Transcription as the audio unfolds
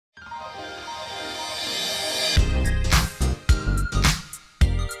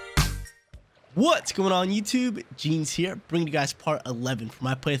What's going on YouTube? Jeans here, bringing you guys part 11 for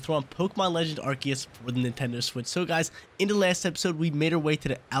my playthrough on Pokémon Legends Arceus for the Nintendo Switch. So guys, in the last episode, we made our way to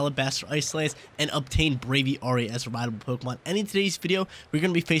the Alabaster Icelands and obtained Braviary as a rideable Pokemon. And in today's video, we're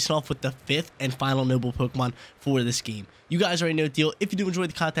going to be facing off with the 5th and final noble Pokemon for this game. You guys already know the deal. If you do enjoy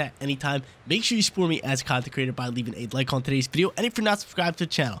the content at any time, make sure you support me as a content creator by leaving a like on today's video. And if you're not subscribed to the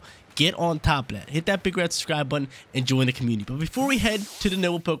channel, get on top of that. Hit that big red subscribe button and join the community. But before we head to the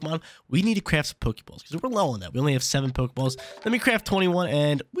noble Pokemon, we need to craft some Pokeballs because we're low on that. We only have 7 Pokeballs. Let me craft 21,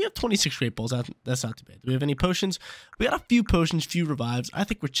 and we have 26 Great Balls. That's not too bad. Do we have any potions? We got a few potions, few revives. I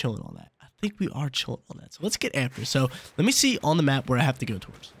think we're chilling on that. I think we are chilling on that. So let's get after it. So let me see on the map where I have to go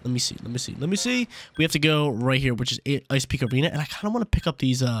towards. Let me see. We have to go right here, which is Ice Peak Arena, and I kind of want to pick up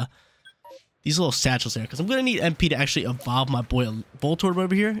these little satchels there, because I'm going to need MP to actually evolve my boy Voltorb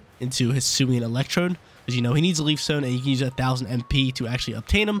over here into Hisuian Electrode, because you know he needs a Leaf Stone, and you can use 1,000 MP to actually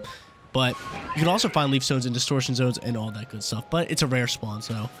obtain them. But you can also find Leaf Stones in Distortion Zones and all that good stuff, but it's a rare spawn,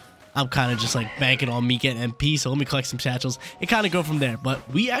 so I'm kind of just like banking on me getting MP, so let me collect some satchels and kind of go from there. But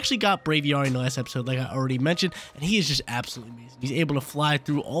we actually got Braviary in the last episode, like I already mentioned, and he is just absolutely amazing. He's able to fly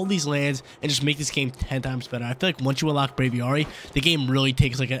through all these lands and just make this game 10 times better. I feel like once you unlock Braviary, the game really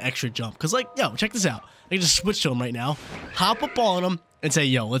takes like an extra jump. Because like, yo, check this out. I can just switch to him right now, hop up on him, and say,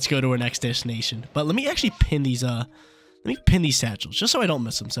 yo, let's go to our next destination. But let me actually pin these, satchels, just so I don't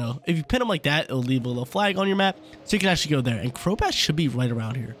miss them. So if you pin them like that, it'll leave a little flag on your map, so you can actually go there. And Crobat should be right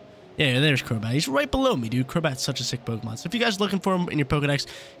around here. Yeah, there's Crobat. He's right below me, dude. Crobat's such a sick Pokemon. So if you guys are looking for him in your Pokedex,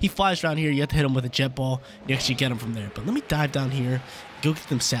 he flies around here. You have to hit him with a Jet Ball. You actually get him from there. But let me dive down here, go get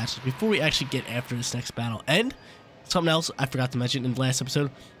them satchels before we actually get after this next battle. And something else I forgot to mention in the last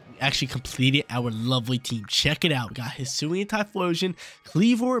episode, we actually completed our lovely team. Check it out. We got Hisuian Typhlosion,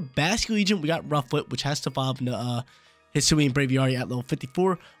 Cleavor, Basculegion. We got Rufflet, which has to evolve into Hisuian Braviary at level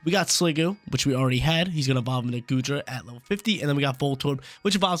 54. We got Sliggoo, which we already had. He's going to evolve into Goodra at level 50. And then we got Voltorb,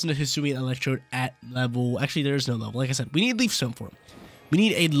 which evolves into Hisuian Electrode at level... Actually, there is no level. Like I said, we need Leaf Stone for him. We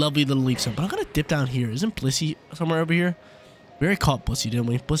need a lovely little Leaf Stone. But I'm going to dip down here. Isn't Blissey somewhere over here? We already caught Blissey, didn't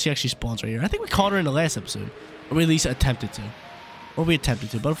we? Blissey actually spawns right here. I think we caught her in the last episode. Or we at least attempted to.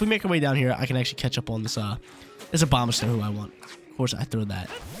 But if we make our way down here, I can actually catch up on this, this Alabaster who I want. Of course, I throw that.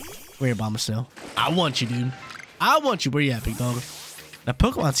 Where you, Alabaster? I want you, dude. I want you. Where you at, big dog? That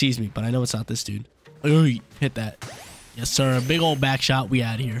Pokemon sees me, but I know it's not this dude. Oh, hit that. Yes, sir. Big old back shot. We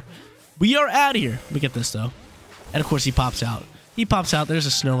out of here. We are out of here. Let me get this, though. And, of course, he pops out. There's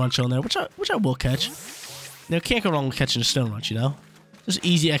a Snow Runch on there, which I will catch. Now, can't go wrong with catching a Snow Runch, you know? Just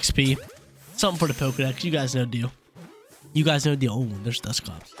easy XP. Something for the Pokedex. You guys know the deal. Oh, there's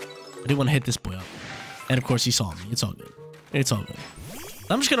Dusclops. I didn't want to hit this boy up. And, of course, he saw me. It's all good.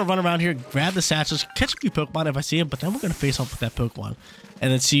 I'm just going to run around here, grab the satchels, catch a few Pokemon if I see them, but then we're going to face off with that Pokemon and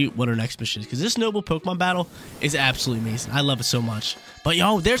then see what our next mission is. Because this noble Pokemon battle is absolutely amazing. I love it so much. But,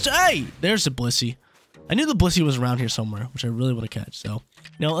 yo, there's the Blissey. I knew the Blissey was around here somewhere, which I really want to catch. So,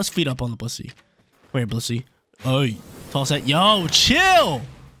 you know, let's feed up on the Blissey. Come here, Blissey. Oh, toss that. Yo, chill.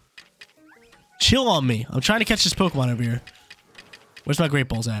 Chill on me. I'm trying to catch this Pokemon over here. Where's my Great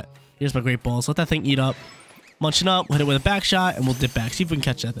Balls at? Here's my Great Balls. Let that thing eat up. Munching up, we'll hit it with a back shot, and we'll dip back. See if we can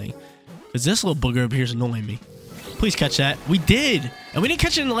catch that thing. Because this little booger over here is annoying me. Please catch that. We did! And we didn't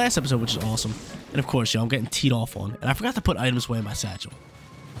catch it in the last episode, which is awesome. And of course, yo, I'm getting teed off on. And I forgot to put items away in my satchel.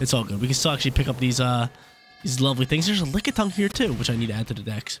 It's all good. We can still actually pick up these lovely things. There's a Lickitung here, too, which I need to add to the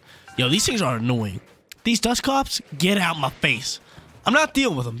decks. Yo, these things are annoying. These Dusclops, get out my face. I'm not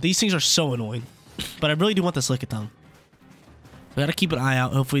dealing with them. These things are so annoying. But I really do want this Lickitung. I gotta keep an eye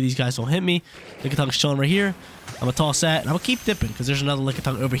out. Hopefully these guys don't hit me. Lickitung's chilling right here. I'm gonna toss that, and I'm gonna keep dipping because there's another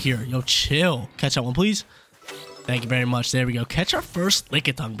Lickitung over here. Yo, chill. Catch that one, please. Thank you very much. There we go. Catch our first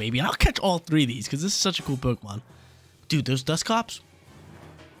Lickitung, baby. And I'll catch all 3 of these because this is such a cool Pokemon. Dude, those Dusclops,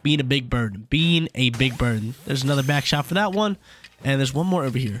 being a big burden. There's another back shot for that one, and there's one more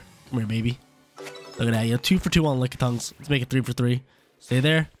over here. Come here, baby. Look at that. Yo, 2 for 2 on Lickitungs. Let's make it 3 for 3. Stay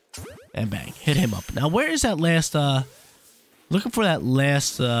there, and bang. Hit him up. Now, where is that last, looking for that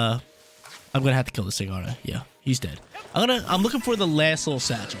last, I'm gonna have to kill this thing, aren't I? Yeah, he's dead. I'm looking for the last little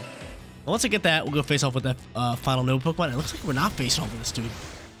satchel. And once I get that, we'll go face off with that, final noble Pokemon. It looks like we're not facing off with this dude.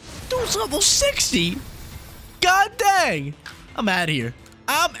 Dude's level 60! God dang! I'm out of here.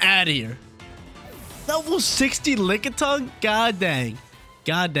 Level 60 Lickitung? God dang.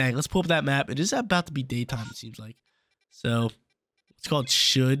 Let's pull up that map. It is about to be daytime, it seems like. So, it's called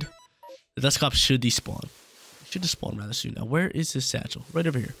Should. The Dusclops should despawn. Should despawn rather soon. Now, where is this satchel? Right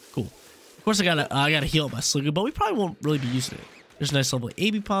over here. Cool. Of course, I gotta heal up my Sliggoo, but we probably won't really be using it. There's a nice level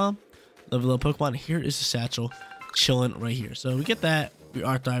AB Palm. Lovely little Pokemon. Here is the satchel chilling right here. So we get that. We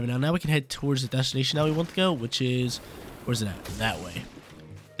are thriving now. Now we can head towards the destination now we want to go, which is... Where's it at? That way.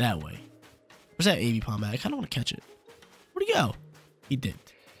 That way. Where's that AB Palm at? I kind of want to catch it. Where'd he go? He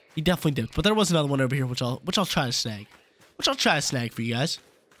dipped. He definitely dipped. But there was another one over here, which I'll try to snag. Which I'll try to snag for you guys.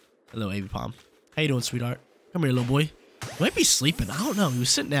 Hello, AB Palm. How you doing, sweetheart? Come here, little boy. He might be sleeping. I don't know. He was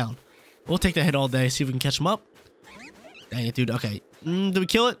sitting down. We'll take that hit all day. See if we can catch him up. Dang it, dude. Okay. Did we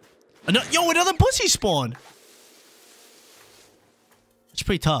kill it? Yo, another pussy spawn. It's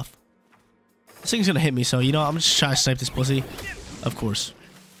pretty tough. This thing's gonna hit me, so you know I'm just trying to snipe this pussy. Of course.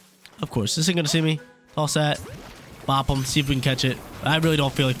 Of course. This thing gonna see me. Toss that. Bop him. See if we can catch it. I really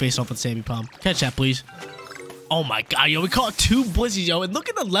don't feel like facing off with Sammy Palm. Catch that, please. Oh my god, yo. We caught 2 blizzies, yo. And look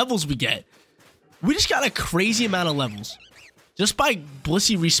at the levels we get. We just got a crazy amount of levels. Just by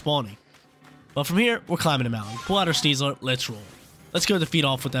blissy respawning. But from here, we're climbing the mountain. Pull out our Sneasler. Let's roll. Let's go defeat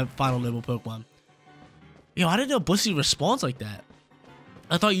off with that final noble Pokemon. Yo, I didn't know blissy respawns like that.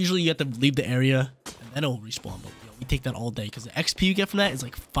 I thought usually you have to leave the area and then it'll respawn, but we take that all day because the XP you get from that is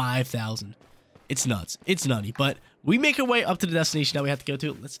like 5,000. It's nuts. It's nutty. But we make our way up to the destination that we have to go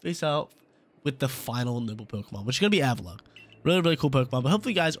to. Let's face out with the final noble Pokemon, which is going to be Avalugg. Really, really cool Pokemon. But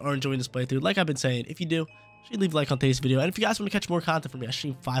hopefully you guys are enjoying this playthrough. Like I've been saying, if you do, should leave a like on today's video. And if you guys want to catch more content from me, I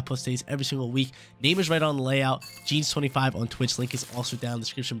stream 5+ days every single week. Name is right on the layout. Jeans25 on Twitch. Link is also down in the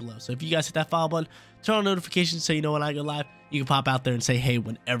description below. So if you guys hit that follow button, turn on notifications so you know when I go live. You can pop out there and say hey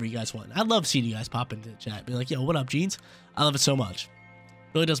whenever you guys want. I love seeing you guys pop into the chat. Be like, yo, what up, Jeans? I love it so much.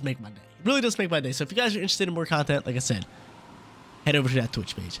 Really does make my day. It really does make my day. So if you guys are interested in more content, like I said, head over to that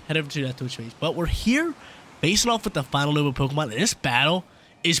Twitch page. Head over to that Twitch page. But we're here facing off with the final noble Pokemon. And this battle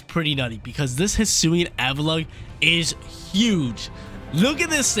is pretty nutty because this Hisuian Avalugg is huge. Look at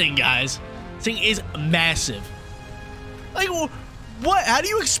this thing, guys. This thing is massive. Like, what? How do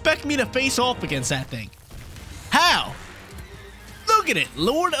you expect me to face off against that thing? How? Look at it.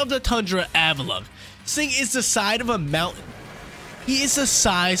 Lord of the Tundra Avalugg. This thing is the size of a mountain. He is the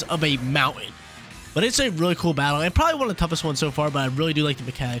size of a mountain. But it's a really cool battle, and probably one of the toughest ones so far, but I really do like the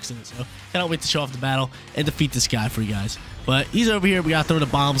mechanics in it, so cannot wait to show off the battle and defeat this guy for you guys. But he's over here, we gotta throw the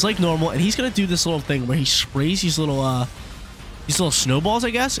bombs like normal, and he's gonna do this little thing where he sprays these little snowballs, I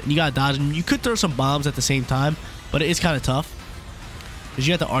guess, and you gotta dodge them. You could throw some bombs at the same time, but it is kind of tough, because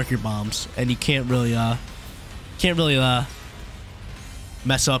you have to arc your bombs, and you can't really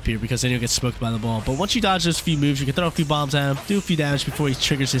mess up here because then you'll get smoked by the ball. But once you dodge those few moves, you can throw a few bombs at him, do a few damage before he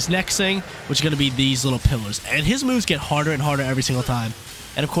triggers his next thing, which is going to be these little pillars. And his moves get harder and harder every single time.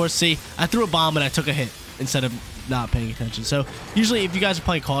 And of course, see, I threw a bomb and I took a hit instead of not paying attention. So usually if you guys are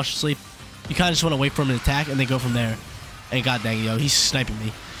playing cautiously, you kind of just want to wait for him to attack and then go from there. And god dang it, yo, he's sniping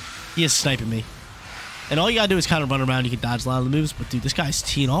me. He is sniping me. And all you gotta do is kind of run around. You can dodge a lot of the moves. But dude, this guy's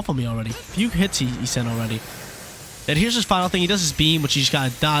teeing off on me already. A few hits he sent already. Then here's his final thing. He does his beam, which you just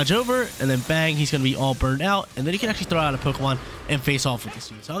gotta dodge over, and then bang, he's gonna be all burned out. And then he can actually throw out a Pokemon and face off with this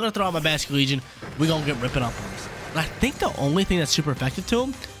dude. So I'm gonna throw out my Basket Legion. We're gonna get ripping up on this. And I think the only thing that's super effective to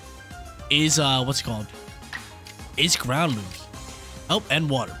him is what's it called? Is ground moves. Oh, and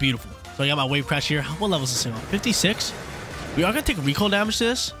water. Beautiful. So I got my Wave Crash here. What level is this thing on? 56. We are gonna take recoil damage to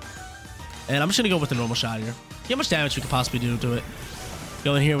this, and I'm just gonna go with the normal shot here. See how much damage we could possibly do to it.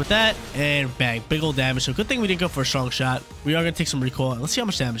 Go in here with that, and bang, big old damage. So good thing we didn't go for a strong shot. We are going to take some recoil. Let's see how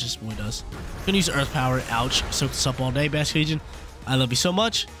much damage this boy does. Going to use Earth Power. Ouch. Soak this up all day, Basket Legion. I love you so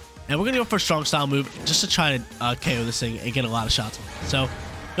much. And we're going to go for a strong style move just to try to KO this thing and get a lot of shots on it. So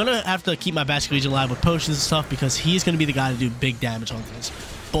going to have to keep my Basket Legion alive with potions and stuff because he's going to be the guy to do big damage on this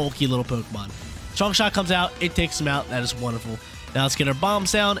bulky little Pokemon. Strong shot comes out. It takes him out. That is wonderful. Now let's get our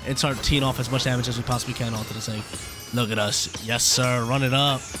bombs down and start teeing off as much damage as we possibly can onto this thing. Look at us. Yes, sir. Run it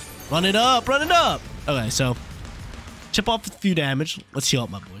up. Run it up. Run it up. Okay, so chip off a few damage. Let's heal up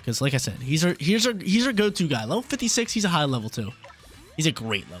my boy. Because like I said, he's our go-to guy. Level 56, he's a high level too. He's a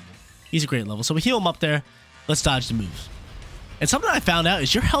great level. He's a great level. So we heal him up there. Let's dodge the moves. And something I found out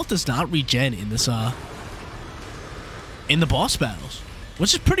is your health does not regen in this in the boss battles.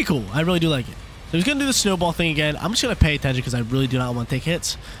 Which is pretty cool. I really do like it. So he's going to do the snowball thing again. I'm just going to pay attention because I really do not want to take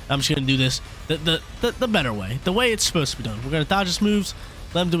hits. I'm just going to do this the better way. The way it's supposed to be done. We're going to dodge his moves,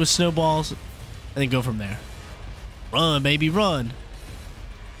 let him do his snowballs, and then go from there. Run, baby, run.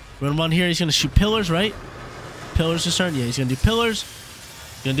 We're going to run here. He's going to shoot pillars, right? Pillars this turn. Yeah, he's going to do pillars.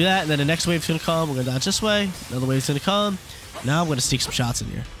 He's going to do that, and then the next wave's going to come. We're going to dodge this way. Another wave's going to come. Now I'm going to sneak some shots in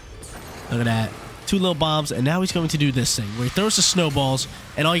here. Look at that. 2 little bombs, and now he's going to do this thing where he throws the snowballs,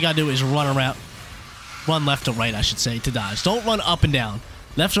 and all you got to do is run around. Run left or right, I should say, to dodge. Don't run up and down.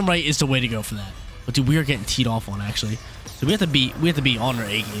 Left and right is the way to go for that. But dude, we are getting teed off on actually. So we have to be on our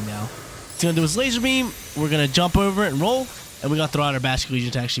A game now. He's gonna do his laser beam. We're gonna jump over it and roll. And we're going to throw out our Basket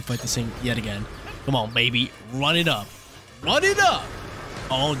Legion to actually fight this thing yet again. Come on, baby. Run it up. Run it up.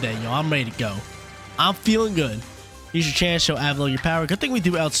 All day, yo. I'm ready to go. I'm feeling good. Use your chance. Show Avalo your power. Good thing we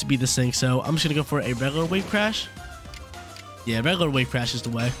do outspeed this thing. So I'm just going to go for a regular wave crash. Yeah, regular wave crash is the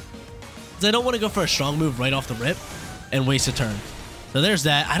way. Because I don't want to go for a strong move right off the rip and waste a turn. So there's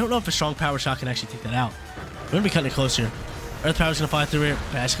that. I don't know if a strong power shot can actually take that out. We're going to be cutting it close here. Earth Power's going to fly through here.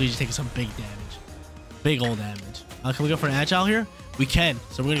 Basically, just taking some big damage. Big old damage. Can we go for an agile here? We can.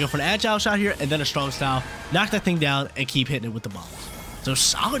 So we're going to go for an agile shot here and then a strong style. Knock that thing down and keep hitting it with the bombs. So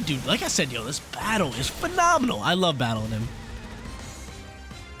solid, dude. Like I said, yo, this battle is phenomenal. I love battling him.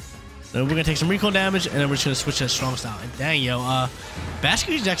 So we're going to take some recoil damage and then we're just going to switch to a strong style. And dang, yo,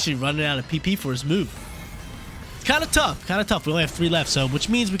 Basket is actually running out of PP for his move. It's kind of tough. Kind of tough. We only have 3 left, so which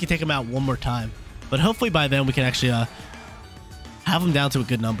means we can take him out one more time. But hopefully by then we can actually have him down to a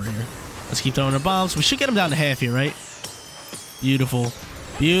good number here. Let's keep throwing our bombs. We should get him down to half here, right? Beautiful.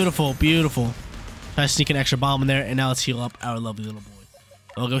 Beautiful. Beautiful. Try to sneak an extra bomb in there, and now let's heal up our lovely little boy.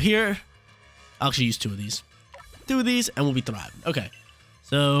 I'll go here. I'll actually use 2 of these. 2 of these, and we'll be thriving. Okay.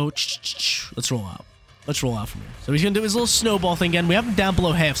 So, let's roll out. Let's roll out from here. So he's going to do his little snowball thing again. We have him down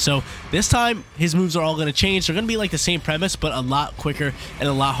below half, so this time his moves are all going to change. They're going to be like the same premise, but a lot quicker and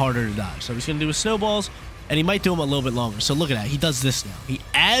a lot harder to dodge. So he's going to do his snowballs, and he might do them a little bit longer. So look at that. He does this now. He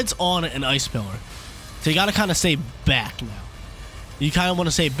adds on an ice pillar. So you got to kind of stay back now. You kind of want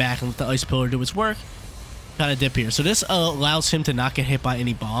to stay back and let the ice pillar do its work. Kind of dip here. So this allows him to not get hit by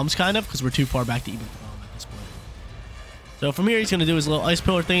any bombs, kind of, because we're too far back to even throw him at this point. So from here, he's going to do his little ice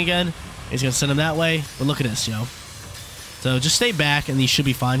pillar thing again. He's going to send him that way. But look at this, yo. So just stay back, and he should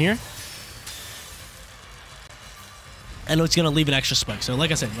be fine here. And it's going to leave an extra spike. So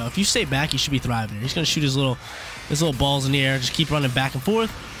like I said, yo, if you stay back, you should be thriving here. He's going to shoot his little balls in the air. Just keep running back and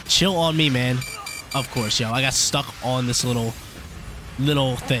forth. Chill on me, man. Of course, yo. I got stuck on this little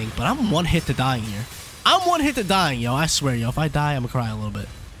thing. But I'm 1 hit to dying here. I'm 1 hit to dying, yo. I swear, yo. If I die, I'm going to cry a little bit.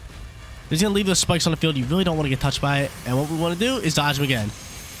 He's going to leave those spikes on the field. You really don't want to get touched by it. And what we want to do is dodge him again.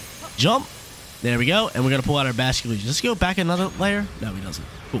 Jump. There we go. And we're going to pull out our Basket Legion. Let's go back another layer. No, he doesn't.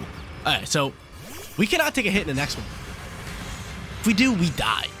 Cool. All right, so we cannot take a hit in the next one. If we do, we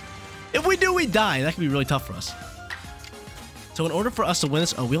die. If we do, we die. That could be really tough for us. So in order for us to win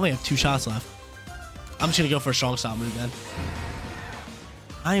this... Oh, we only have 2 shots left. I'm just going to go for a strong style move then.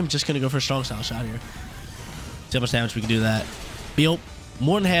 I am just going to go for a strong style shot here. See how much damage we can do that. Beal.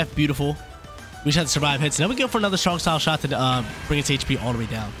 More than half. Beautiful. We just have to survive hits. And then we go for another strong style shot to bring its HP all the way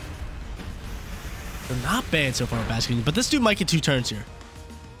down. So not bad so far, Basket. But this dude might get 2 turns here.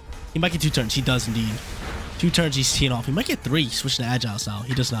 He might get 2 turns. He does indeed. 2 turns, he's teeing off. He might get 3, switching to agile style.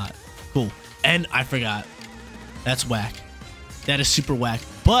 He does not. Cool. And I forgot. That's whack. That is super whack.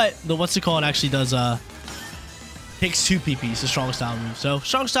 But the what's it called actually does takes 2 PPs, the strong style move. So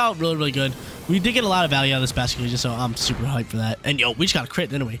strong style, really, really good. We did get a lot of value out of this Basket Legion, so I'm super hyped for that. And yo, we just got a crit,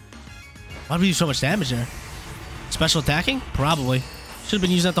 didn't we? Why did we do so much damage there? Special attacking? Probably. Should have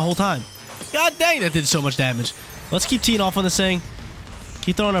been using that the whole time. God dang, that did so much damage. Let's keep teeing off on this thing.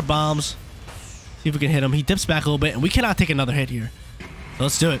 Keep throwing our bombs. See if we can hit him. He dips back a little bit, and we cannot take another hit here. So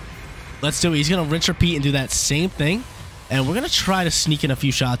let's do it. Let's do it. He's going to rinse, repeat, and do that same thing. And we're going to try to sneak in a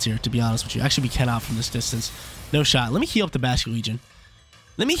few shots here, to be honest with you. Actually, we cannot from this distance. No shot. Let me heal up the Basket Legion.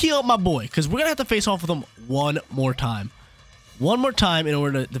 Let me heal up my boy, because we're going to have to face off with him one more time. One more time in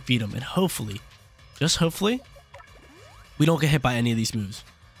order to defeat him. And hopefully, just hopefully, we don't get hit by any of these moves.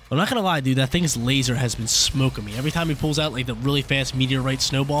 I'm not going to lie, dude. That thing's laser has been smoking me. Every time he pulls out like the really fast meteorite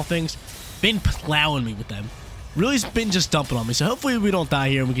snowball things, been plowing me with them. Really been just dumping on me. So hopefully we don't die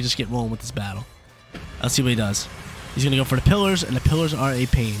here and we can just get rolling with this battle. Let's see what he does. He's going to go for the pillars, and the pillars are a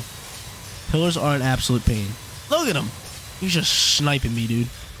pain. Pillars are an absolute pain. Look at him. He's just sniping me, dude.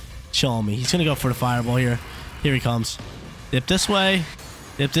 Chill on me. He's going to go for the fireball here. Here he comes. Dip this way.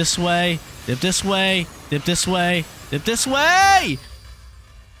 Dip this way. Dip this way. Dip this way. Dip this way.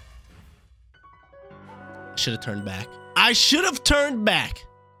 I should have turned back. I should have turned back.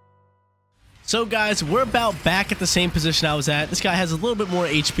 So guys, we're about back at the same position I was at. This guy has a little bit more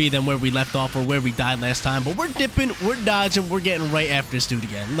HP than where we left off or where we died last time, but we're dipping, we're dodging, we're getting right after this dude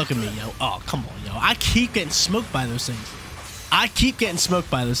again. Look at me, yo. Oh, come on, yo. I keep getting smoked by those things. I keep getting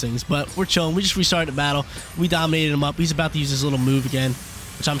smoked by those things, but we're chilling. We just restarted the battle. We dominated him up. He's about to use his little move again,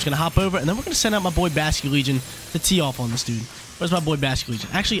 which I'm just going to hop over, and then we're going to send out my boy Basket Legion to tee off on this dude. Where's my boy Basket Legion?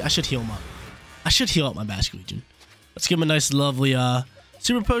 Actually, I should heal him up. I should heal up my Basket Legion. Let's give him a nice, lovely,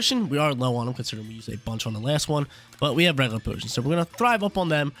 super potion. We are low on them considering we used a bunch on the last one, but we have regular potions. So we're going to thrive up on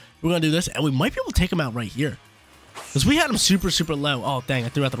them. We're going to do this, and we might be able to take them out right here. Because we had them super, super low. Oh, dang, I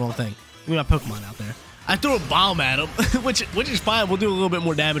threw out the wrong thing. Give me my Pokemon out there. I threw a bomb at him, which is fine. We'll do a little bit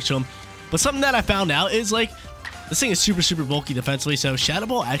more damage to him. But something that I found out is, like, this thing is super, super bulky defensively, so Shadow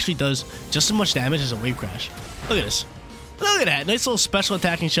Ball actually does just as much damage as a Wave Crash. Look at this. Look at that. Nice little special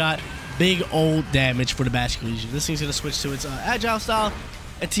attacking shot. Big old damage for the Basculegion. This thing's going to switch to its Agile style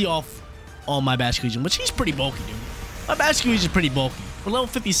and tee off on my Basculegion, which he's pretty bulky, dude. My Basculegion is pretty bulky. We're level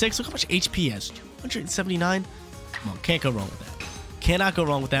 56. Look how much HP he has. 279. Come on, can't go wrong with that. Cannot go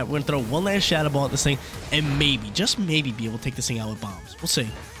wrong with that. We're going to throw one last Shadow Ball at this thing and maybe, just maybe, be able to take this thing out with bombs. We'll see.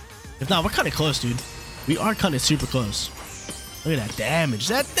 If not, we're kind of close, dude. We are kind of super close. Look at that damage.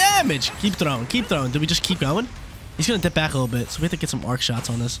 That damage. Keep throwing. Keep throwing. Did we just keep going? He's going to dip back a little bit, so we have to get some arc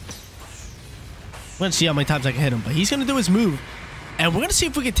shots on this. We're going to see how many times I can hit him, but he's going to do his move. And we're going to see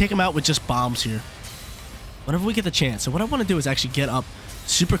if we can take him out with just bombs here. Whenever we get the chance. So what I want to do is actually get up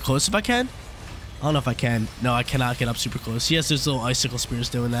super close if I can. I don't know if I can. No, I cannot get up super close. He has those little icicle spears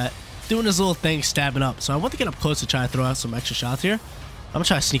doing that. Doing his little thing, stabbing up. So I want to get up close to try to throw out some extra shots here. I'm going to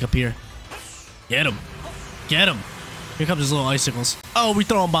try to sneak up here. Get him. Get him. Here comes his little icicles. Oh, we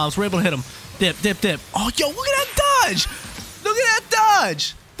throwing bombs. We're able to hit him. Dip, dip, dip. Oh, yo, look at that dodge. Look at that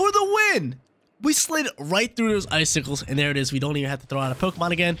dodge. For the win. We slid right through those icicles, and there it is. We don't even have to throw out a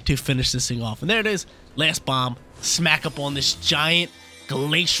Pokemon again to finish this thing off. And there it is. Last bomb. Smack up on this giant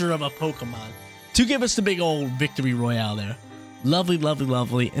glacier of a Pokemon to give us the big old victory royale there. Lovely, lovely,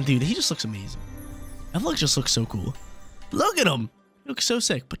 lovely. And, dude, he just looks amazing. That look just looks so cool. Look at him. He looks so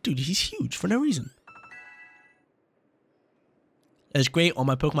sick. But, dude, he's huge for no reason. That's great. All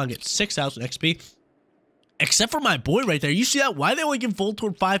my Pokemon get 6,000 XP. Except for my boy right there. You see that? Why they only give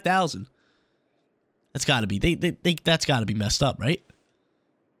Voltorb 5,000? That's gotta be. That's gotta be messed up, right?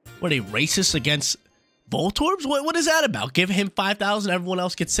 What, are they racist against Voltorbs? What is that about? Give him 5,000, everyone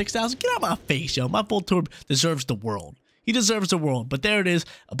else gets 6,000? Get out of my face, yo. My Voltorb deserves the world. He deserves the world. But there it is.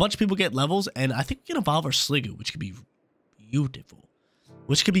 A bunch of people get levels, and I think we can evolve our Sliggoo, which could be beautiful.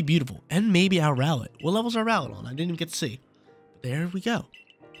 Which could be beautiful. And maybe our Rowlet. What level's our Rowlet on? I didn't even get to see. But there we go.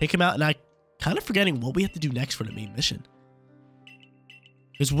 Take him out, and I kind of forgetting what we have to do next for the main mission.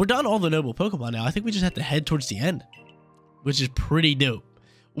 Because we're done all the noble Pokemon now. I think we just have to head towards the end. Which is pretty dope.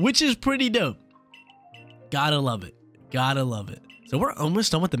 Which is pretty dope. Gotta love it. Gotta love it. So we're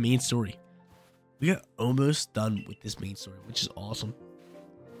almost done with the main story. We are almost done with this main story, which is awesome.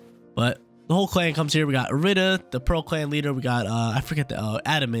 But the whole clan comes here. We got Arita, the Pearl Clan leader. We got, I forget the,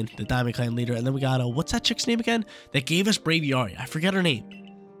 Adamant, the Diamond Clan leader. And then we got, what's that chick's name again? That gave us Braviary. I forget her name.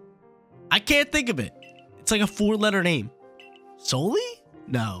 I can't think of it. It's like a 4-letter name. Soli?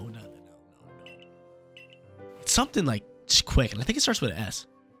 No. It's something like just quick, and I think it starts with an S.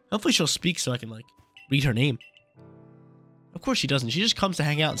 Hopefully she'll speak so I can like read her name. Of course she doesn't. She just comes to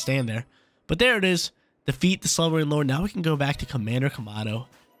hang out and stand there. But there it is. Defeat the Slumbering Lord. Now we can go back to Commander Kamado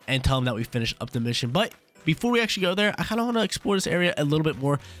and tell him that we finished up the mission. But before we actually go there, I kind of want to explore this area a little bit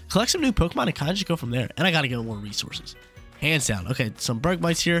more, collect some new Pokemon, and kind of just go from there. And I got to get more resources. Hands down. Okay, some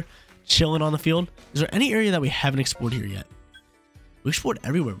Bergmites here, chilling on the field. Is there any area that we haven't explored here yet? We explored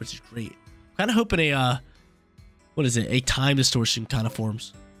everywhere, which is great. Kind of hoping a, what is it? A time distortion kind of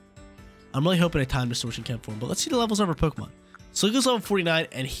forms. I'm really hoping a time distortion can form. But let's see the levels of our Pokemon. Sliggoo's level 49,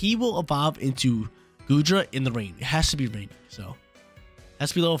 and he will evolve into Goodra in the rain. It has to be raining, so it has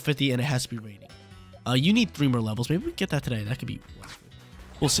to be level 50, and it has to be raining. You need 3 more levels. Maybe we can get that today. That could be wonderful.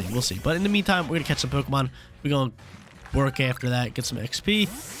 We'll see. We'll see. But in the meantime, we're gonna catch some Pokemon. We're gonna work after that, get some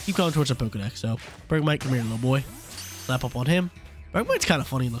XP, keep going towards the Pokedex. So Bergmite, come here, little boy. Slap up on him. Bergmite's kind of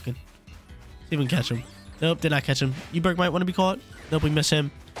funny looking. See if we can catch him. Nope, did not catch him. You Bergmite want to be caught? Nope, we miss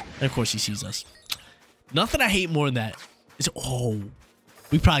him. And of course he sees us. Nothing I hate more than that is, oh,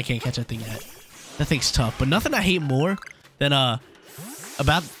 we probably can't catch that thing yet. That thing's tough. But nothing I hate more than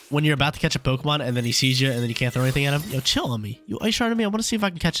about when you're about to catch a Pokemon and then he sees you and then you can't throw anything at him. Yo, chill on me. You ice sharding me. I want to see if I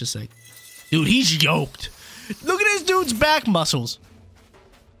can catch this thing. Dude, he's yoked. Look at this dude's back muscles.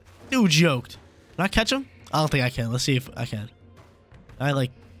 Dude's yoked. Can I catch him? I don't think I can. Let's see if I can. I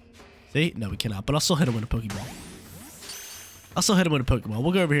like... See? No, we cannot. But I'll still hit him with a Pokeball. I'll still hit him with a Pokeball.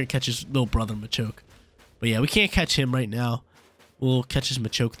 We'll go over here and catch his little brother, Machoke. But yeah, we can't catch him right now. We'll catch his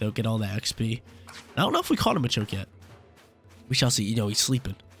Machoke, though. Get all that XP. I don't know if we caught a Machoke yet. We shall see. You know, he's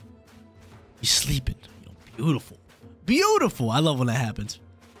sleeping. He's sleeping. Yo, beautiful. Beautiful. I love when that happens.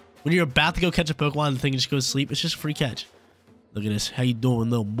 When you're about to go catch a Pokemon and the thing just goes to sleep, it's just a free catch. Look at this. How you doing,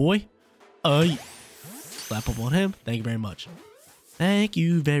 little boy? Slap up on him. Thank you very much. Thank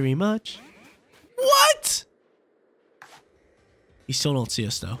you very much. What? He still don't see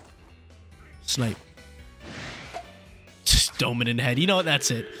us, though. Snipe. Just dome it in the head. You know what? That's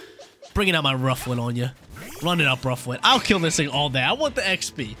it. Bringing out my Rufflet on you. Run it up, Rufflet. I'll kill this thing all day. I want the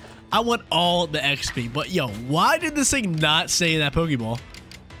XP. I want all the XP. But yo, why did this thing not stay in that Pokeball?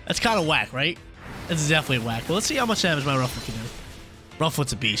 That's kind of whack, right? That's definitely whack. Well, let's see how much damage my Rufflet can do.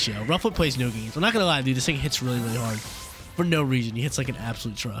 Rufflet's a beast, yo. Rufflet plays no games. I'm not gonna lie, dude. This thing hits really, really hard. For no reason. He hits like an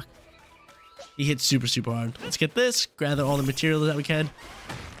absolute truck. He hits super, super hard. Let's get this. Gather all the materials that we can.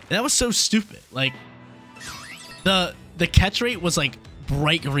 And that was so stupid. Like, the catch rate was like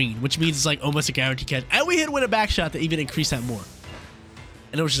bright green, which means it's like almost a guaranteed catch. And we hit with a back shot to even increase that more.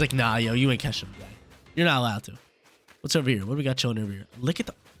 And it was just like, nah, yo, you ain't catching him. You're not allowed to. What's over here? What do we got chilling over here? Look at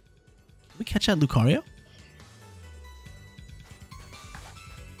the... Can we catch that Lucario?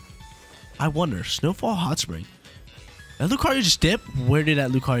 I wonder. Snowfall Hot Spring. That Lucario just dipped? Where did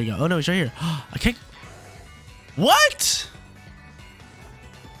that Lucario go? Oh, no, he's right here. I can't... What?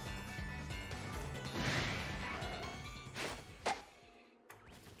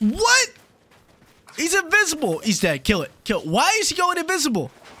 What? He's invisible. He's dead. Kill it. Kill it. Why is he going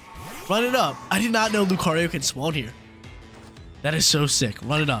invisible? Run it up. I did not know Lucario can spawn here. That is so sick.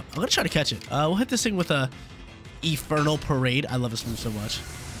 Run it up. I'm going to try to catch it. We'll hit this thing with a Infernal Parade. I love this move so much.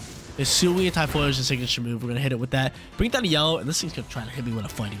 The Sui and Typhoid is a signature move. We're going to hit it with that. Bring it down to yellow, and this thing's going to try to hit me with a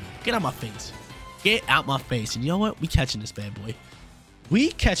fighting move. Get out my face. Get out my face. And you know what? We catching this bad boy.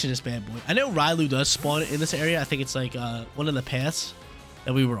 We catching this bad boy. I know Rylu does spawn in this area. I think it's like one of the paths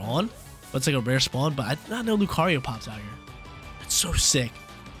that we were on. But it's like a rare spawn. But I did not know Lucario pops out here. That's so sick.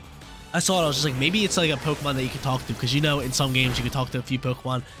 I saw it. I was just like, maybe it's like a Pokemon that you can talk to. Because, you know, in some games, you can talk to a few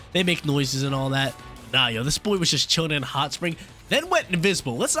Pokemon. They make noises and all that. Nah, yo, this boy was just chilling in Hot Spring. Then went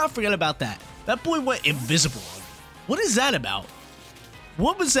invisible. Let's not forget about that. That boy went invisible. What is that about?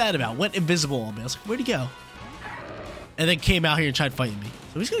 What was that about? Went invisible on me. I was like, where'd he go? And then came out here and tried fighting me.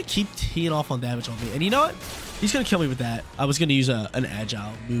 So he's going to keep teeing off on damage on me. And you know what? He's going to kill me with that. I was going to use an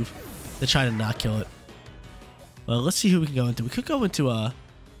agile move to try to not kill it. Well, let's see who we can go into. We could go into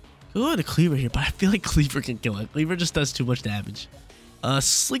Cleaver here, but I feel like Cleaver can kill it. Cleaver just does too much damage.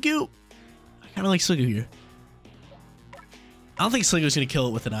 Sliggoo. I kind of like Sliggoo here. I don't think Sliggoo's going to kill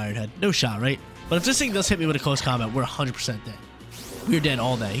it with an Iron Head. No shot, right? But if this thing does hit me with a close combat, we're 100% dead. We're dead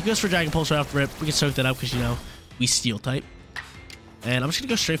all day. He goes for Dragon Pulse right off the rip. We can soak that up because, you know, we Steel type. And I'm just going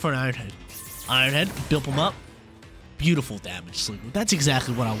to go straight for an Iron Head. Iron Head, build him up. Beautiful damage, Sliggoo. That's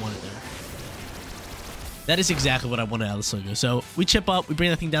exactly what I wanted there. That is exactly what I wanted out of Sliggoo. So we chip up. We bring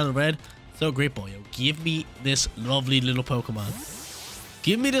that thing down to red. So Great Ball, yo. Give me this lovely little Pokemon.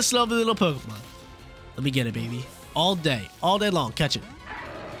 Give me this lovely little Pokemon. Let me get it, baby. All day long. Catch it.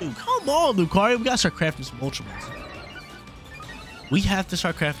 Dude, come on, Lucario. We gotta start crafting some Ultra Balls. We have to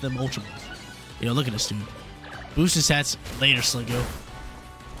start crafting them Ultra Balls. You know, look at this dude. Boost his stats later, Sliggoo.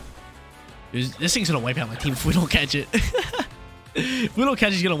 This thing's gonna wipe out my team if we don't catch it. If we don't catch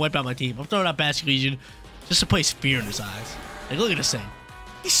it, he's gonna wipe out my team. I'm throwing out Basket Legion just to place fear in his eyes. Like, look at this thing.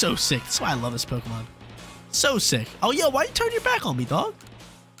 He's so sick. That's why I love this Pokemon. So sick. Oh, yo, why you turn your back on me, dog?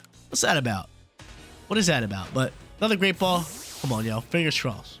 What's that about? What is that about? But another Great Ball. Come on, yo. Fingers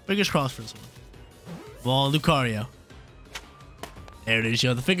crossed. Fingers crossed for this one. Ball, Lucario. There it is,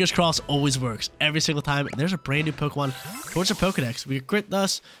 yo. The fingers crossed always works. Every single time. And there's a brand new Pokemon towards the Pokedex. We get Grit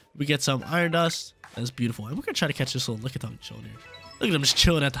Dust. We get some Iron Dust. That's beautiful. And we're going to try to catch this little Lickitung chilling here. Look at him just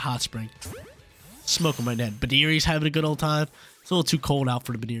chilling at the hot spring. Smoke him right now. Baneri's having a good old time. It's a little too cold out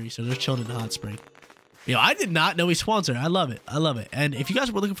for the Baneri, so they're chilling in the hot spring. You know, I did not know he spawns there. I love it. I love it. And if you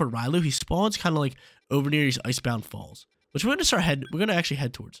guys were looking for Rylu, he spawns kind of like over near these Icebound Falls, which we're going to actually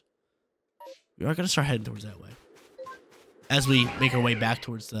head towards. We are going to start heading towards that way as we make our way back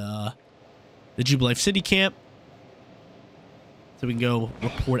towards the Jubilife City camp, so we can go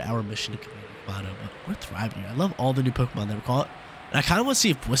report our mission to Commander Kamado. But we're thriving here. I love all the new Pokemon that were caught, and I kind of want to see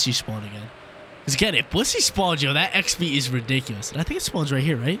if Blissey spawn again. Because again, if Blissey spawns, yo, that XP is ridiculous. And I think it spawns right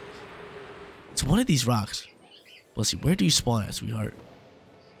here, right? It's one of these rocks. Blissey, where do you spawn at, sweetheart?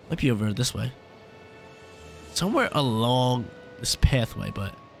 Might be over this way. Somewhere along this pathway,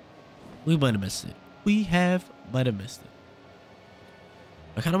 but we might have missed it. We might have missed it.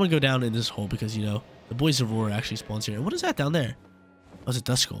 I kind of want to go down in this hole because, you know, the Boys of Roar actually spawns here. And what is that down there? Oh, it's a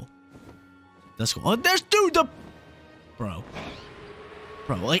Duskull. Duskull. Oh, there's dude, the... Bro,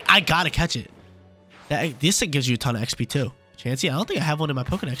 like, I gotta catch it. This thing gives you a ton of XP too. Chansey, I don't think I have one in my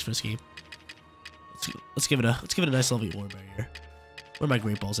Pokédex for this game. Let's give it a nice lovely orb right here. Where are my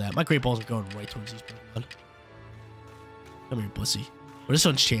Great Balls at? My Great Balls are going right towards these Pokemon. Come here, Blissey. Or this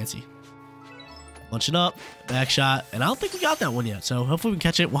one's Chansey. Launching up, back shot, and I don't think we got that one yet. So hopefully we can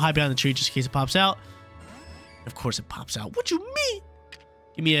catch it. We'll hide behind the tree just in case it pops out. Of course it pops out. What you mean?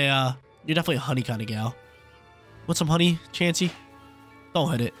 Give me a, you're definitely a honey kind of gal. Want some honey, Chansey?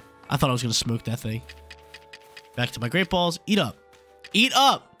 Don't hit it. I thought I was going to smoke that thing. Back to my Great Balls. Eat up. Eat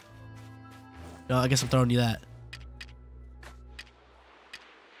up. No, I guess I'm throwing you that.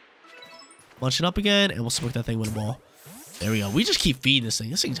 Munch it up again, and we'll smoke that thing with a ball. There we go. We just keep feeding this thing.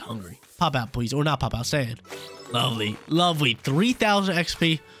 This thing's hungry. Pop out, please. Or not pop out. Stay in. Lovely. Lovely. 3,000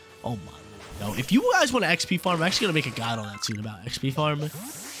 XP. Oh, my. No, if you guys want to XP farm, I'm actually going to make a guide on that soon about XP farming.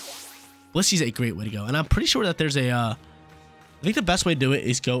 Blissey's a great way to go. And I'm pretty sure that there's a... I think the best way to do it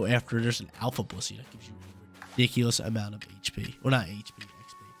is go after there's an alpha Blissey that gives you a ridiculous amount of HP. Well, not HP,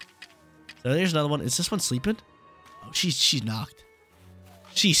 XP. So there's another one. Is this one sleeping? Oh, she's knocked.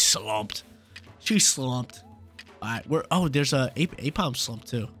 She's slumped. She's slumped. All right, oh, there's a Apom slump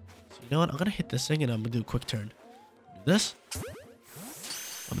too. So you know what? I'm gonna hit this thing and I'm gonna do a quick turn. Do this.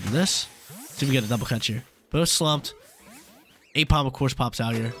 I'm gonna do this. See if we get a double catch here. Both slumped. Apom of course pops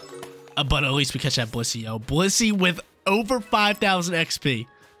out here. But at least we catch that Blissey, yo. Blissey with over 5,000 XP.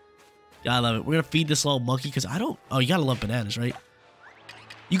 Yeah, I love it. We're gonna feed this little monkey because I don't. Oh, you gotta love bananas, right?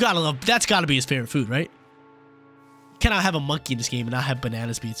 You gotta love. That's gotta be his favorite food, right? You cannot have a monkey in this game and not have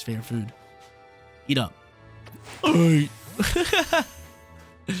bananas be its favorite food. Eat up. Alright.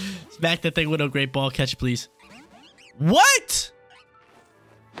 Smack that thing with a great ball. Catch it, please. What?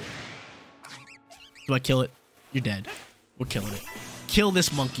 Do I kill it? You're dead. We're killing it. Kill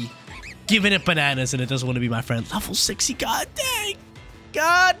this monkey. Giving it bananas and it doesn't want to be my friend. Level 60. God dang.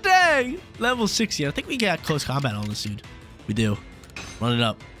 God dang. Level 60. I think we got close combat on this dude. We do. Run it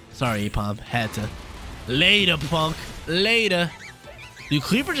up. Sorry, Apom. Had to. Later, punk. Later. Dude,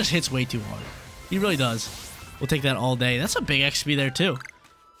 Cleaver just hits way too hard. He really does. We'll take that all day. That's a big XP there, too.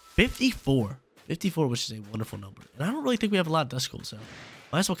 54. 54, which is a wonderful number. And I don't really think we have a lot of Duskulls, so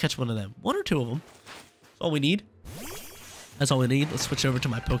might as well catch one of them. One or two of them. That's all we need. That's all we need. Let's switch over to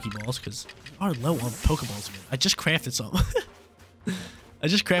my Pokeballs, because we are low on Pokeballs again. I just crafted some. I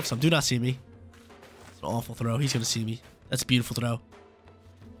just crafted some. Do not see me. It's an awful throw. He's going to see me. That's a beautiful throw.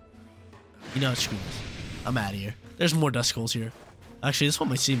 You know, screw this. I'm out of here. There's more Duskulls here. Actually, this one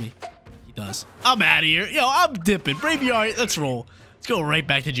might see me. He does. I'm out of here. Yo, I'm dipping. Braviary, let's roll. Let's go right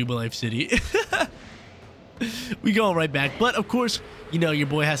back to Jubilife City. We going right back. But, of course, you know, your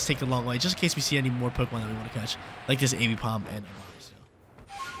boy has to take the long way, just in case we see any more Pokemon that we want to catch. Like this Avipom and Alabaster.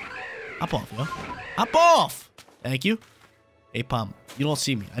 Hop off, yo. Hop off! Thank you. Apom, you don't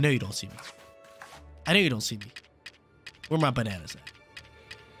see me. I know you don't see me. I know you don't see me. Where are my bananas at?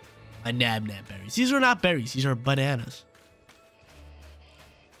 My nab berries. These are not berries. These are bananas.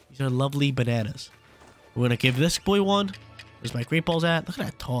 These are lovely bananas. We're going to give this boy one. Where's my great balls at? Look at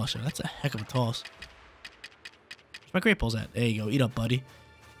that toss. That's a heck of a toss. Where's my great balls at? There you go. Eat up, buddy.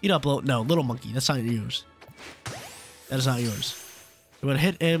 Eat up, no, little monkey. That's not yours. That is not yours. We're going to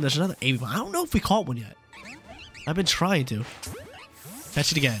hit him. There's another Avipom. I don't know if we caught one yet. I've been trying to.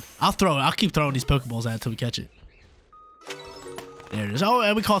 Catch it again. I'll throw it. I'll keep throwing these Pokeballs at it until we catch it. There it is. Oh,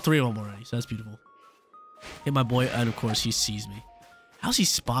 and we caught 3 of them already, so that's beautiful. Hit my boy, and of course, he sees me. How's he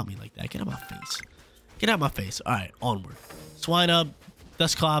spot me like that? Get out of my face. Get out of my face. All right, onward. Swinub,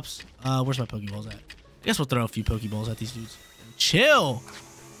 Dusclops. Where's my Pokeballs at? I guess we'll throw a few Pokeballs at these dudes. Chill.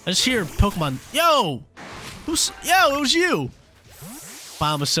 I just hear Pokemon. Yo! Yo, it was you!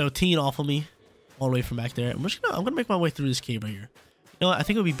 Bombasotine off of me. All the way from back there. I'm gonna make my way through this cave right here. You know what? I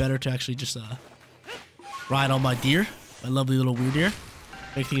think it would be better to actually just ride on my deer. My lovely little weird deer.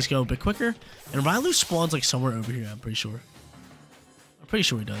 Make things go a bit quicker. And Rylu spawns like somewhere over here, I'm pretty sure. I'm pretty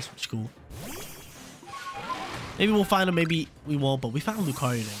sure he does, which is cool. Maybe we'll find him, maybe we won't, but we found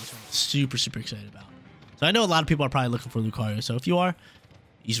Lucario today, which I'm super, super excited about. So I know a lot of people are probably looking for Lucario, so if you are,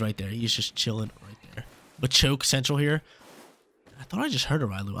 he's right there. He's just chilling right there. But Choke Central here. I thought I just heard a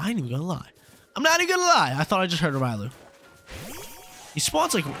Rylu. I ain't even gonna lie. I'm not even gonna lie. I thought I just heard a Rylu. He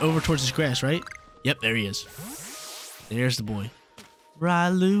spawns like over towards this grass, right? Yep, there he is. There's the boy.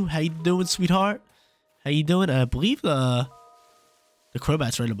 Rylu, how you doing, sweetheart? How you doing? I believe the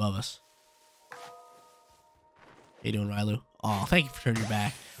Crobat's right above us. How you doing, Rylu? Oh, thank you for turning your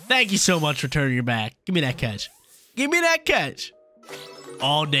back. Thank you so much for turning your back. Give me that catch. Give me that catch.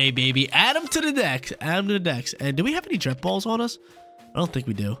 All day, baby. Add him to the decks. Add him to the decks. And do we have any Jet Balls on us? I don't think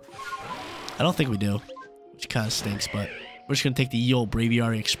we do. I don't think we do. Which kind of stinks, but we're just going to take the ye old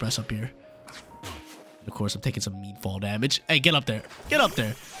Braviary Express up here. And of course, I'm taking some mean fall damage. Hey, get up there. Get up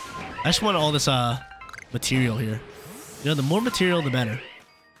there. I just want all this material here. You know, the more material, the better.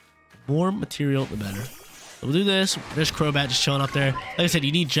 The more material, the better. So we'll do this. There's Crobat just chilling up there. Like I said,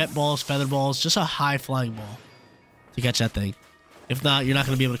 you need Jet Balls, Feather Balls, just a high flying ball to catch that thing. If not, you're not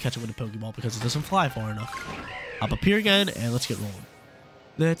going to be able to catch it with a Pokeball because it doesn't fly far enough. Hop up here again, and let's get rolling.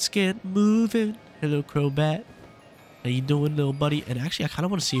 Let's get moving. Hello, Crobat. How you doing, little buddy? And actually, I kind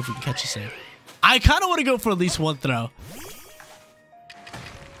of want to see if we can catch this thing. I kind of want to go for at least one throw.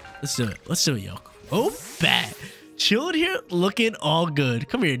 Let's do it. Let's do it, yo. Oh, bad. Chilling here, looking all good.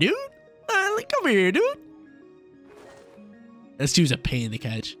 Come here, dude. Come here, dude. This dude's a pain in the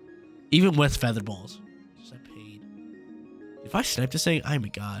catch. Even with feather balls. Just a pain. If I snipe this thing, I'm a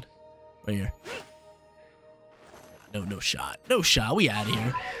god. Right here. No shot. No shot. We out of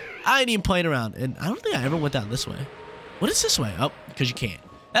here. I ain't even playing around. And I don't think I ever went down this way. What is this way? Oh, because you can't.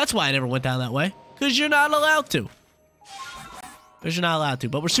 That's why I never went down that way. Because you're not allowed to. Because you're not allowed to.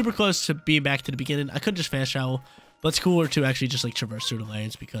 But we're super close to being back to the beginning. I could just fast travel. But it's cooler to actually just like traverse through the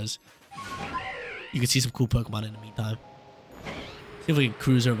lands because you can see some cool Pokemon in the meantime. See if we can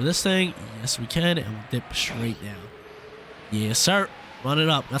cruise over this thing. Yes, we can. And we'll dip straight down. Yes, sir. Run it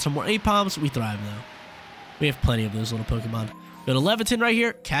up. Got some more Apoms. We thrive though. We have plenty of those little Pokemon. Go to Leviton right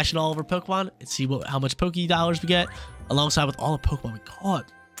here. Cash in all of our Pokemon. And see how much Poke dollars we get. Alongside with all the Pokemon we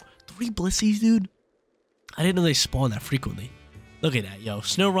caught. 3 Blissies, dude. I didn't know they spawn that frequently. Look at that, yo.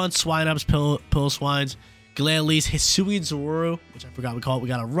 Snorunt, Swinubs, Piloswines, Glalis, Hisuian Zororo, which I forgot we call it. We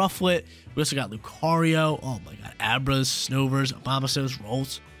got a Rufflet. We also got Lucario. Oh my god. Abras, Snovers, Abomastos,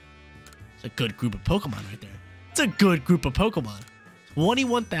 Rolls. It's a good group of Pokemon right there. It's a good group of Pokemon.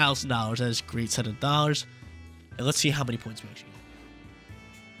 $21,000. That is a great set of dollars. And let's see how many points we actually get.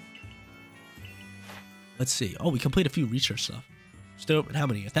 Let's see. Oh, we complete a few research stuff. Still, how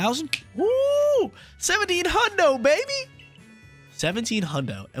many? 1,000? Woo! 1,700, baby!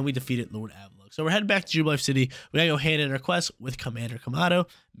 1,700, and we defeated Lord Avalok. So we're heading back to Jubilife City. We gotta go hand in our quest with Commander Kamado.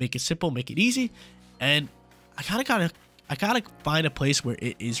 Make it simple, make it easy. And I gotta find a place where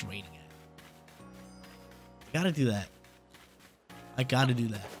it is raining at. I gotta do that. I gotta do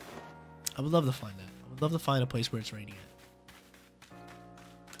that. I would love to find that. I would love to find a place where it's raining at.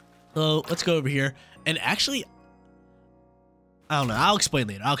 So let's go over here. And actually, I don't know. I'll explain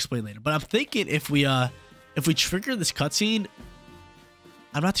later. But I'm thinking if we trigger this cutscene,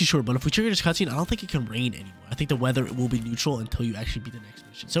 I'm not too sure. But if we trigger this cutscene, I don't think it can rain anymore. I think the weather will be neutral until you actually beat the next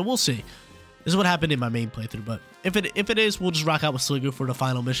mission. So we'll see. This is what happened in my main playthrough. But if it is, we'll just rock out with Sliggoo for the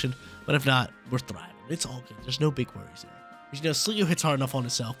final mission. But if not, we're thriving. It's all good. There's no big worries there. You know, Sliggoo hits hard enough on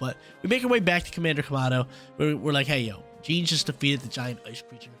itself. But we make our way back to Commander Kamado. We're like, hey, yo, Gene just defeated the giant ice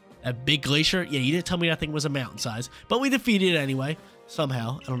creature. That big glacier. Yeah, you didn't tell me that thing was a mountain size. But we defeated it anyway.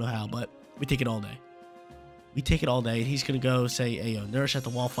 Somehow. I don't know how, but we take it all day. We take it all day. And he's going to go say, hey, yo, nourish at the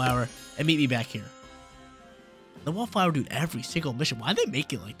Wallflower and meet me back here. The Wallflower, dude, every single mission. Why do they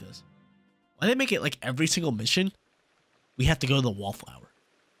make it like this? Why do they make it like every single mission? We have to go to the Wallflower.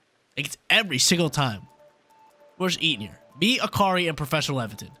 Like it's every single time. We're just eating here. Me, Akari, and Professor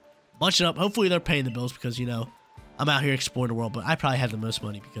Leviton. Bunching up. Hopefully they're paying the bills because, you know, I'm out here exploring the world, but I probably have the most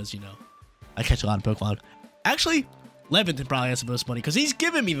money because, you know, I catch a lot of Pokemon. Actually, Leviton probably has the most money because he's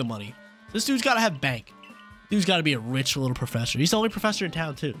giving me the money. This dude's got to have bank. Dude's got to be a rich little professor. He's the only professor in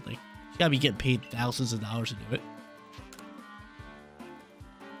town, too. Like, he's got to be getting paid thousands of dollars to do it.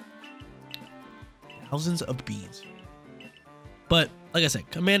 Thousands of beans. But, like I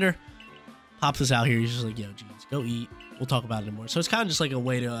said, Commander pops us out here. He's just like, yo, geez, go eat. We'll talk about it more. So it's kind of just like a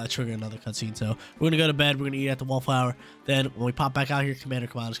way to trigger another cutscene. So we're going to go to bed. We're going to eat at the Wallflower. Then when we pop back out here, Commander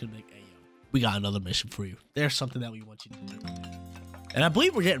Kamando's going to be like, hey, yo, we got another mission for you. There's something that we want you to do. And I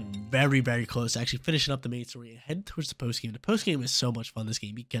believe we're getting very, very close to actually finishing up the main story and heading towards the post-game. The post-game is so much fun, this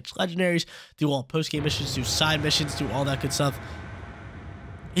game. You can catch legendaries, do all post-game missions, do side missions, do all that good stuff.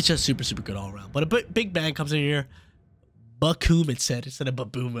 It's just super, super good all around. But a big bang comes in here. Bakum, it said. Instead of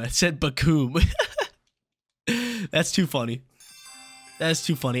Baboom, it said Bakum. That's too funny. That's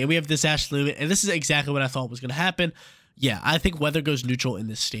too funny. And we have Disaster Limit. And this is exactly what I thought was going to happen. Yeah, I think weather goes neutral in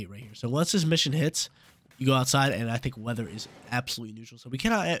this state right here. So once this mission hits, you go outside, and I think weather is absolutely neutral. So we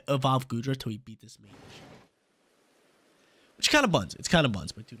cannot evolve Gudra until we beat this main mission. Which kind of buns. It's kind of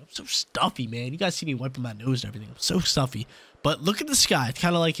buns. But, dude, I'm so stuffy, man. You guys see me wiping my nose and everything. I'm so stuffy. But look at the sky. It's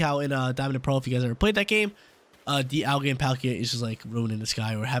kind of like how in Diamond and Pearl, if you guys ever played that game, the Algae and Palkia is just like ruining the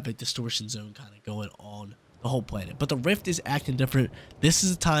sky or have a distortion zone kind of going on the whole planet. But the rift is acting different. This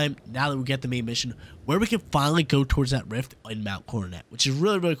is the time, now that we get the main mission, where we can finally go towards that rift in Mount Coronet, which is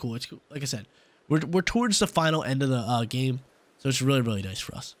really, really cool. It's cool. Like I said, we're towards the final end of the game, so it's really, really nice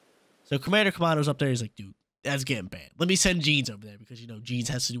for us. So Commander Kamando's up there. He's like, dude, that's getting bad. Let me send Jeans over there because, you know, Jeans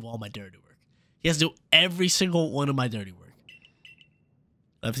has to do all my dirty work. He has to do every single one of my dirty work.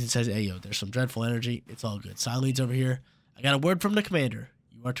 Everything says, hey, yo, there's some dreadful energy. It's all good. Silene's over here. I got a word from the commander.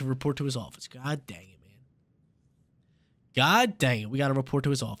 You are to report to his office. God dang it, man. God dang it. We got to report to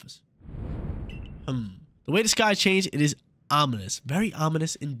his office. The way the sky changed, it is ominous. Very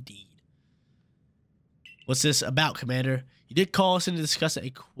ominous indeed. What's this about, Commander? You did call us in to discuss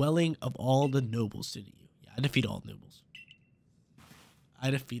a quelling of all the nobles, didn't you? Yeah, I defeat all the nobles.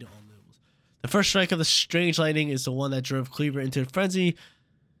 I defeated all nobles. The first strike of the strange lightning is the one that drove Cleaver into a frenzy.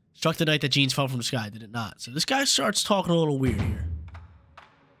 Struck the night that Jeans fell from the sky, did it not? So this guy starts talking a little weird here.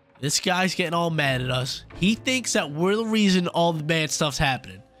 This guy's getting all mad at us. He thinks that we're the reason all the bad stuff's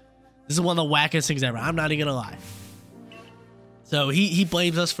happening. This is one of the wackest things ever. I'm not even gonna lie. So he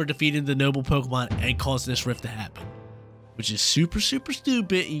blames us for defeating the noble Pokemon and causing this rift to happen, which is super, super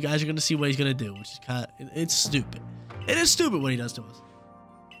stupid. You guys are gonna see what he's gonna do, which is it's stupid. It is stupid what he does to us.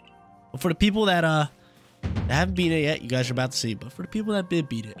 But for the people that haven't beaten it yet, you guys are about to see. But for the people that did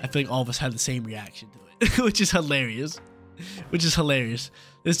beat it, I feel like all of us had the same reaction to it, which is hilarious.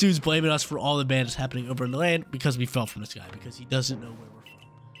 This dude's blaming us for all the bad that's happening over in the land because we fell from the sky, because he doesn't know where we're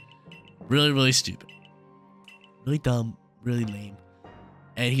from. Really, really stupid. Really dumb. Really lame.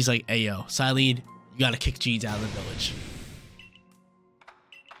 And he's like, hey, yo, Silene, you gotta kick Jeans out of the village.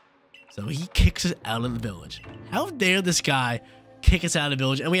 So he kicks us out of the village. How dare this guy kick us out of the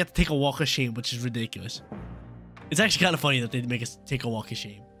village, and we have to take a walk of shame, which is ridiculous. It's actually kind of funny that they make us take a walk of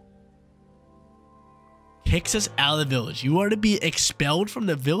shame. Kicks us out of the village. You are to be expelled from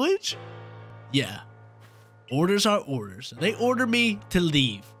the village? Yeah. Orders are orders. So they order me to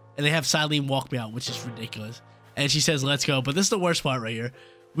leave, and they have Silene walk me out, which is ridiculous. And she says, let's go. But this is the worst part right here.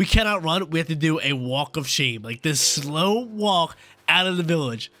 We cannot run. We have to do a walk of shame. Like this slow walk out of the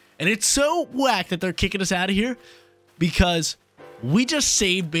village. And it's so whack that they're kicking us out of here because we just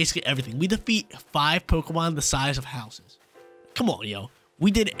saved basically everything. We defeat 5 Pokemon the size of houses. Come on, yo.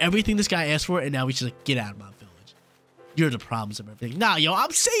 We did everything this guy asked for, and now we just like, get out of my village. You're the problems of everything. Nah, yo,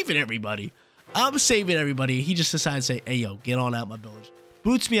 I'm saving everybody. He just decided to say, hey, yo, get on out my village.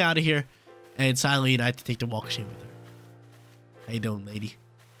 Boots me out of here, and Silene and I have to take the walk of shame with her. How you doing, lady?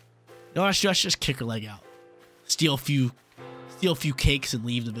 No, I should just kick her leg out. Steal a few cakes and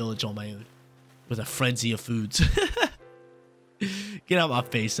leave the village on my own with a frenzy of foods. Get out my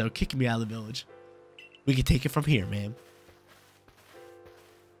face, though. Kicking me out of the village. We can take it from here, man.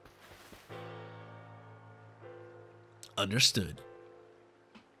 Understood.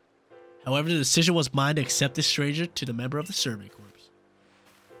 However, the decision was mine to accept this stranger to the member of the Survey Corps.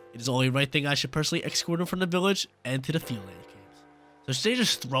 It is the only right thing. I should personally escort him from the village and to the field land camps. So should they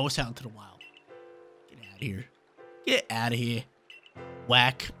just throw us out into the wild? Get out of here. Get out of here.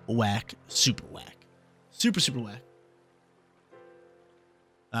 Whack, whack, super whack. Super, super whack.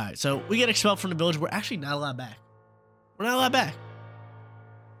 Alright, so we get expelled from the village. We're actually not allowed back. We're not allowed back.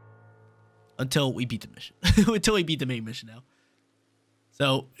 Until we beat the mission. Until we beat the main mission now.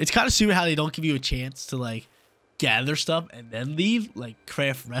 So it's kind of stupid how they don't give you a chance to like gather stuff and then leave. Like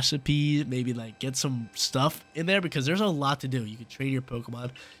craft recipes, maybe like get some stuff in there because there's a lot to do. You can train your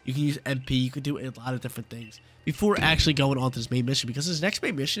Pokemon. You can use MP. You can do a lot of different things before actually going on to this main mission, because this next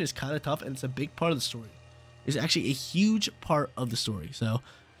main mission is kind of tough and it's a big part of the story. It's actually a huge part of the story. So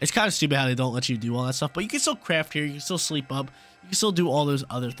it's kind of stupid how they don't let you do all that stuff, but you can still craft here. You can still sleep up. You can still do all those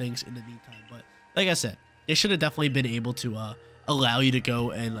other things in the meantime. But like I said, they should have definitely been able to allow you to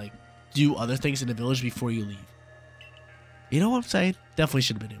go and like do other things in the village before you leave. You know what I'm saying? Definitely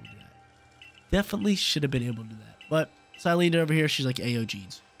should have been able to do that. Definitely should have been able to do that. But Silene over here, she's like, Ayo,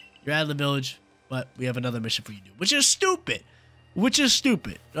 Jeans, you're out of the village, but we have another mission for you to do, which is stupid. Which is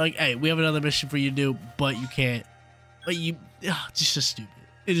stupid. Like, hey, we have another mission for you to do, but you can't. But you, it's just stupid.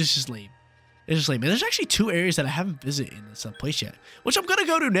 It is just lame. It's just lame. And there's actually 2 areas that I haven't visited in this place yet, which I'm gonna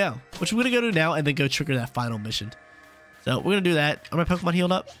go to now. And then go trigger that final mission. So we're gonna do that. Are my Pokemon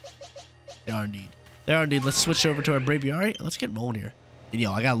healed up? They are indeed. They are indeed. Let's switch over to our Braviary. Let's get rolling here. And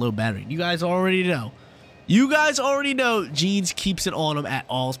yo, I got a low battery. You guys already know. Jeans keeps it on him at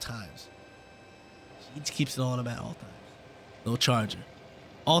all times. Little charger.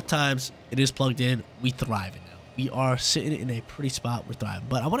 All times it is plugged in. We thriving now. We are sitting in a pretty spot. We're thriving.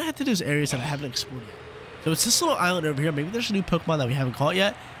 But I want to head to those areas that I haven't explored yet. So it's this little island over here. Maybe there's a new Pokemon that we haven't caught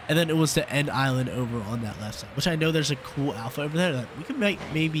yet. And then it was the end island over on that left side, which I know there's a cool alpha over there that we can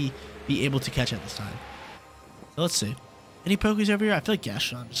maybe be able to catch at this time. So let's see. Any Poke's over here? I feel like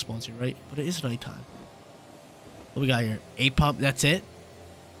Gastrodon just spawns here, right? But it is nighttime. What we got here? A-Pump. That's it.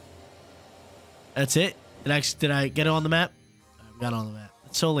 Did I get it on the map? We got it on the map.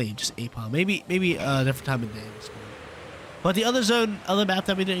 It's so lame. Just A-Pump. Maybe a different time of day. But the other map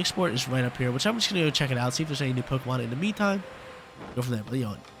that we didn't export is right up here, which I'm just gonna go check it out, see if there's any new Pokemon in the meantime. Go from there. But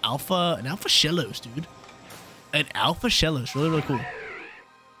yo, an Alpha Shellos, dude. An Alpha Shellos. Really, really cool.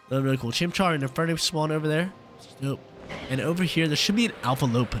 Really cool. Chimchar and Inferno spawn over there. Dope. And over here, there should be an Alpha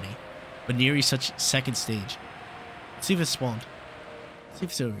Lopunny. Baneri such second stage. Let's see if it's spawned. Let's see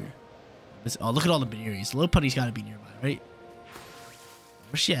if it's over here. Oh, look at all the Baneries. Lopunny's gotta be nearby, right?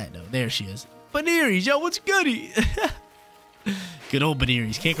 Where's she at? No, there she is. Baneri, yo, what's goody? Good old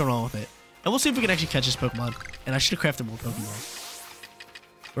Baneri's. Can't go wrong with it. And we'll see if we can actually catch this Pokemon. And I should have crafted more Pokeballs.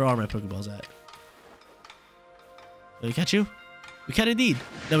 Where are my Pokeballs at? Did we catch you? We can indeed.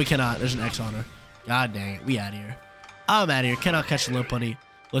 No, we cannot. There's an X on her. God dang it. We out of here. I'm out of here. Cannot catch the Lopunny.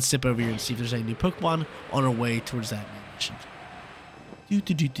 Let's dip over here and see if there's any new Pokemon on our way towards that main mission.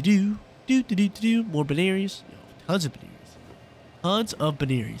 More Baneri's. Tons of Baneri's. Tons of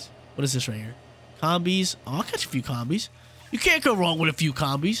Baneri's. What is this right here? Combis. Oh, I'll catch a few Combis. You can't go wrong with a few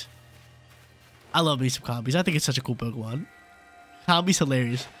Combis. I love me some Combis. I think it's such a cool Pokemon. Combi's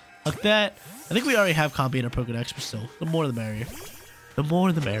hilarious. Like that. I think we already have Combi in our Pokedex, but still. The more the merrier. The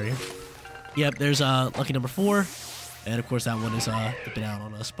more the merrier. Yep, there's lucky number 4. And of course that one is dipping out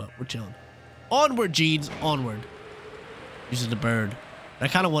on us, but we're chilling. Onward, Jeans, onward. Using the bird. I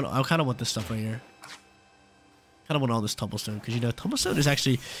kind of want this stuff right here. Kind of want all this Tumblestone, because you know Tumblestone is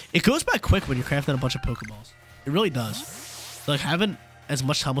actually, it goes by quick when you're crafting a bunch of Pokeballs. It really does. So, like having as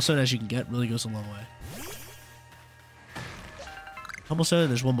much Tumblestone as you can get really goes a long way. Tumblestone,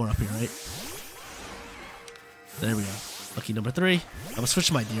 there's one more up here, right? There we go. Lucky number 3. I'm gonna switch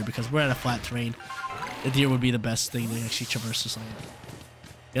to my deer because we're at a flat terrain. The deer would be the best thing to actually traverse this land.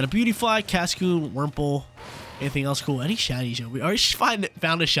 Got a Beautyfly, Cascoon, Wurmple. Anything else cool? Any shinies, yo? We already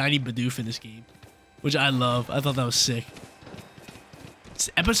found a shiny Bidoof in this game, which I love. I thought that was sick. It's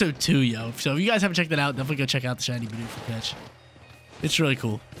episode 2, yo. So if you guys haven't checked that out, definitely go check out the shiny Bidoof catch. It's really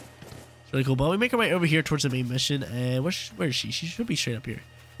cool. It's really cool. But we make our way over here towards the main mission. And where is she? She should be straight up here.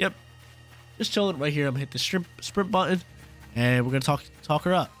 Yep. Just chilling right here. I'm gonna hit the sprint button, and we're gonna talk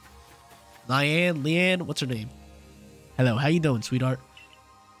her up. Leanne, what's her name? Hello, how you doing, sweetheart?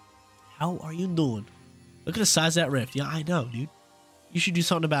 How are you doing? Look at the size of that rift. Yeah, I know, dude. You should do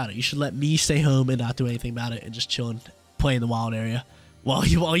something about it. You should let me stay home and not do anything about it and just chill and play in the wild area while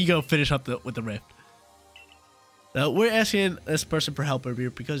you go finish up with the rift. So we're asking this person for help over here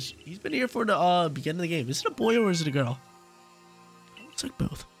because he's been here for the beginning of the game. Is it a boy or is it a girl? It looks like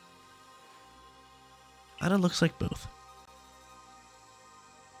both. Kinda looks like both.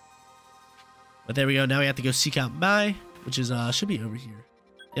 But there we go. Now we have to go seek out Mai, which is should be over here.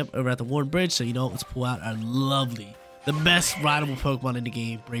 Yep, over at the Warren Bridge. So you know, let's pull out our lovely, the best rideable Pokemon in the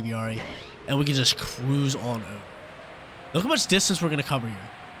game, Braviary, and we can just cruise on over. Look how much distance we're gonna cover here.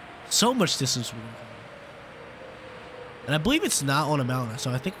 So much distance we're gonna cover. And I believe it's not on a mountain,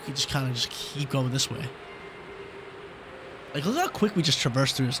 so I think we can just kind of just keep going this way. Like, look how quick we just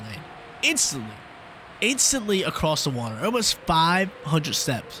traversed through this lane. Instantly across the water. Almost 500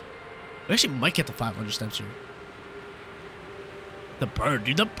 steps. We actually might get to 500 steps here. The bird,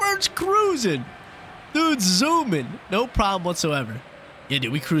 dude. The bird's cruising. Dude's zooming. No problem whatsoever. Yeah,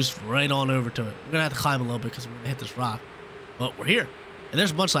 dude, we cruised right on over to it. We're going to have to climb a little bit because we're going to hit this rock. But we're here. And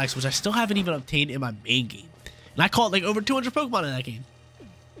there's Munchlax, which I still haven't even obtained in my main game. And I caught like over 200 Pokemon in that game.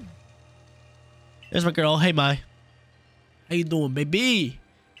 There's my girl. Hey, Mai. How you doing, baby?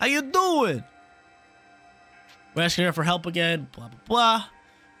 How you doing? We're asking her for help again. Blah, blah, blah.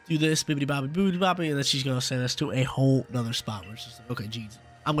 Do this, bibbidi bobbidi boobidi bobbidi, and then she's going to send us to a whole nother spot where she's like, okay, geez,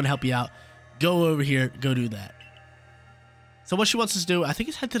 I'm going to help you out. Go over here. Go do that. So what she wants us to do, I think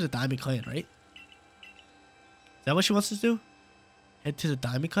it's head to the Diamond Clan, right? Is that what she wants us to do? Head to the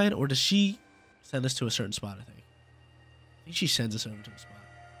Diamond Clan? Or does she send us to a certain spot, I think? I think she sends us over to a spot.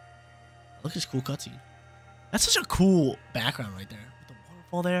 Look at this cool cutscene. That's such a cool background right there. With the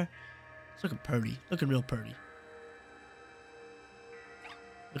waterfall there. It's looking pretty. Looking real pretty.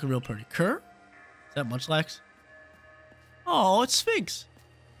 Looking real pretty. Kerr? Is that Munchlax? Oh, it's Sphinx.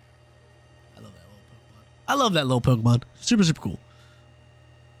 I love that little Pokemon. I love that little Pokemon. Super, super cool.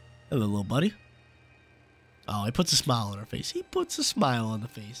 Hello, little buddy. Oh, he puts a smile on her face. He puts a smile on the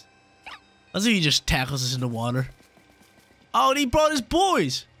face. Let's see if he just tackles us in the water. Oh, and he brought his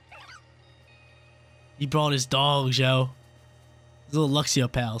boys. He brought his dogs, yo. His little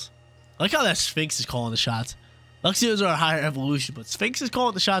Luxio pals. I like how that Sphinx is calling the shots. Luxios are a higher evolution, but Sphinx is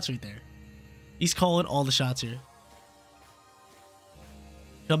calling the shots right there. He's calling all the shots here.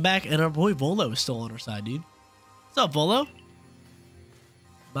 Come back, and our boy Volo is still on our side, dude. What's up, Volo?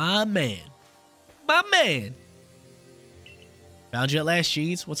 My man. My man. Found you at last,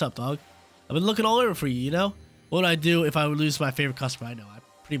 Jeans. What's up, dog? I've been looking all over for you, you know? What would I do if I would lose my favorite customer? I know. I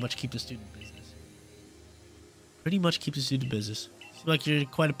pretty much keep this dude in business. Pretty much keep this dude in business. Seems like you're in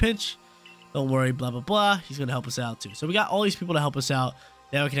quite a pinch. Don't worry, blah, blah, blah. He's going to help us out, too. So we got all these people to help us out.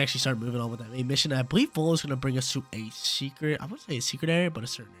 Now we can actually start moving on with that main mission. I believe Volo's going to bring us to a secret, I wouldn't say a secret area, but a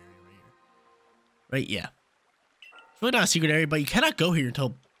certain area right here. Right, yeah. It's really not a secret area, but you cannot go here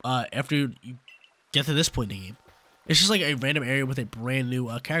until after you get to this point in the game. It's just like a random area with a brand new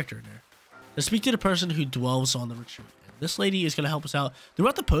character in there. To speak to the person who dwells on the retreat and This lady is going to help us out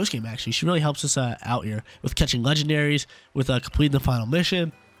throughout the post game. Actually, she really helps us out here with catching legendaries, with completing the final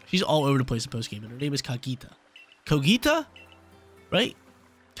mission. She's all over the place in post game, and her name is Kagita. Kogita, right?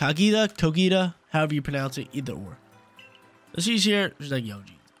 Kogita, however you pronounce it, either or. So she's here. She's like, yo,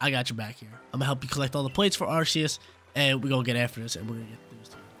 G, I got your back here. I'm gonna help you collect all the plates for Arceus, and we're gonna get after this, and we're gonna get through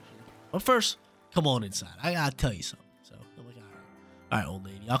this. But first, come on inside. I gotta tell you something. So I'm like, all right, old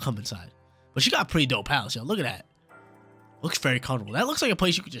lady, I'll come inside. But she got a pretty dope house, yo. Look at that. Looks very comfortable. That looks like a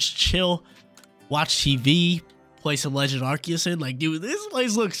place you could just chill, watch TV, play some Legend Arceus in. Like, dude, this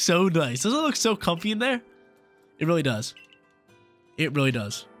place looks so nice. Doesn't it look so comfy in there? It really does. It really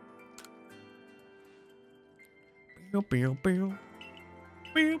does.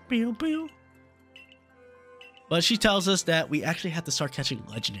 But she tells us that we actually have to start catching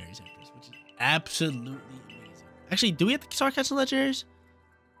legendaries after this, which is absolutely amazing. Actually, do we have to start catching legendaries?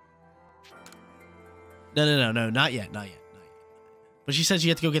 No, not yet. But she says you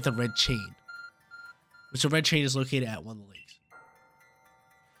have to go get the red chain, which the red chain is located at one of the lakes.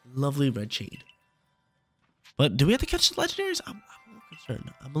 Lovely red chain. But do we have to catch the legendaries? I'm a little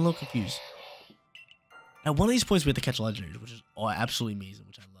concerned. I'm a little confused. At one of these points, we have to catch legendaries, which is all absolutely amazing,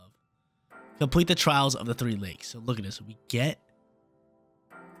 which I love. Complete the trials of the 3 lakes. So look at this. We get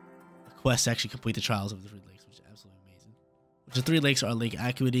a quest to actually complete the trials of the 3 lakes, which is absolutely amazing. Which the 3 lakes are Lake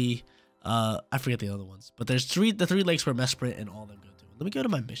Acuity. I forget the other ones, but there's the 3 lakes where Mesprit and all of them go to. Let me go to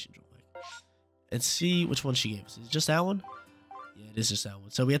my mission real quick and see which one she gave us. Is it just that one? Yeah, it is just that one.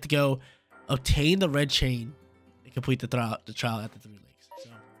 So we have to go obtain the red chain and complete the trial at the 3 lakes. So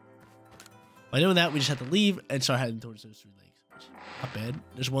by doing that, we just have to leave and start heading towards those 3 lakes. Which is not bad.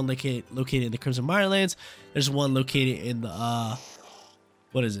 There's one located in the Crimson Mirelands. There's one located in the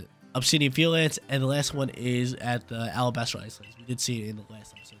what is it? Obsidian Fieldlands, and the last one is at the Alabaster Icelands. We did see it in the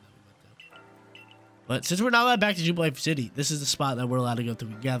last episode. But since we're not allowed back to Jubilee City, this is the spot that we're allowed to go through.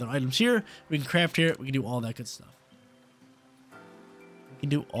 We can gather items here, we can craft here, we can do all that good stuff. We can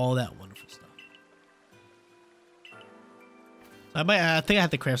do all that wonderful stuff. So I think I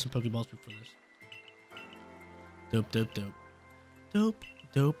have to craft some Pokeballs before this. Dope.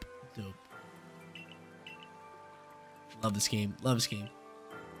 Love this game. We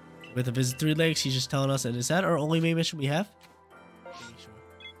have to visit 3 lakes. He's just telling us, and is that our only main mission we have?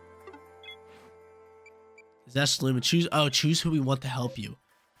 Is that Slim and choose who we want to help you.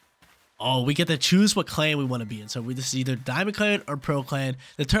 Oh, we get to choose what clan we want to be in. So this is either Diamond Clan or Pearl Clan.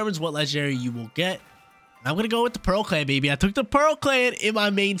 Determines what legendary you will get. And I'm going to go with the Pearl Clan, baby. I took the Pearl Clan in my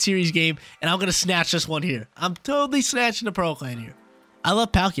main series game, and I'm going to snatch this one here. I'm totally snatching the Pearl Clan here. I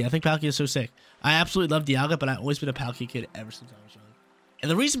love Palkia. I think Palkia is so sick. I absolutely love Dialga, but I've always been a Palkia kid ever since I was young.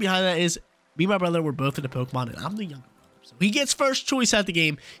 And the reason behind that is me and my brother were both into Pokemon, and I'm the younger brother. So he gets first choice at the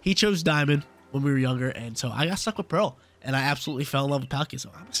game. He chose Diamond when we were younger, and so I got stuck with Pearl, and I absolutely fell in love with Palkia. So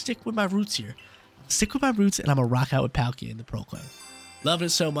I'm gonna stick with my roots here. And I'm gonna rock out with Palkia in the Pearl Clan. Loved it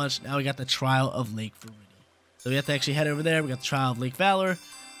so much. Now we got the Trial of Lake Viridian. So we have to actually head over there. We got the Trial of Lake Valor,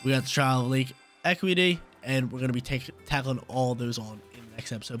 we got the Trial of Lake Equity, and we're gonna be tackling all those on in the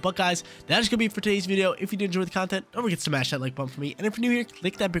next episode. But guys, that is gonna be it for today's video. If you did enjoy the content, don't forget to smash that like button for me. And if you're new here,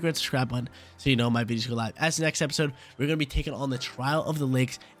 click that big red subscribe button so you know my videos go live. As the next episode, we're gonna be taking on the Trial of the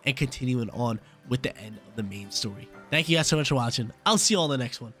Lakes and continuing on with the end of the main story. Thank you guys so much for watching. I'll see you all in the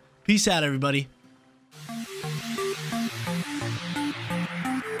next one. Peace out, everybody.